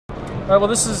Alright, well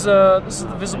this is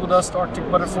the Visible Dust Arctic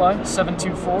Butterfly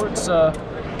 724. It's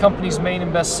company's main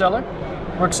and best seller.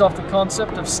 Works off the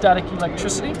concept of static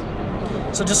electricity.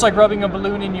 So just like rubbing a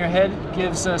balloon in your head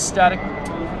gives static,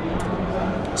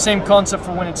 same concept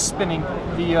for when it's spinning.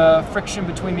 The friction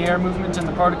between the air movement and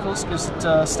the particles gives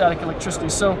it static electricity.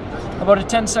 So about a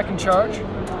 10-second charge,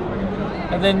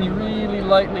 and then you really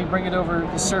lightly bring it over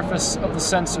the surface of the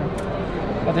sensor.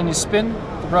 And then you spin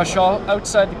the brush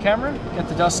outside the camera, get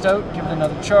the dust out, give it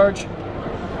another charge,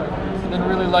 and then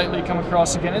really lightly come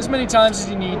across again, as many times as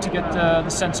you need to get the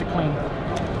sensor clean.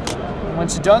 And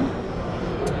once you're done,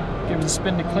 give it a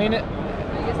spin to clean it,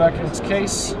 back in its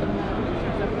case.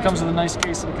 It comes with a nice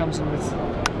case that it comes in with.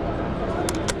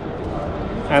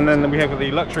 And then we have the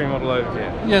luxury model over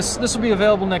here. Yes, this will be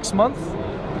available next month.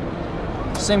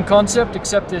 Same concept,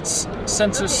 except it's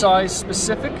sensor size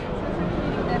specific.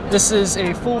 This is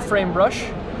a full frame brush,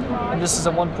 and this is a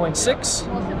 1.6.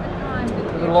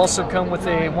 It will also come with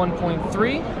a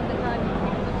 1.3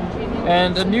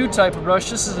 and a new type of brush.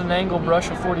 This is an angle brush,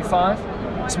 a 45.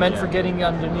 It's meant for getting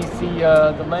underneath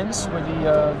the lens where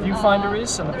the viewfinder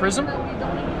is and the prism.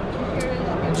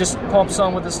 It just pops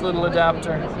on with this little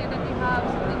adapter.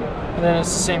 And then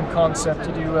it's the same concept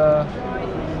to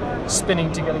do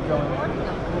spinning to get it going.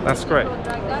 That's great.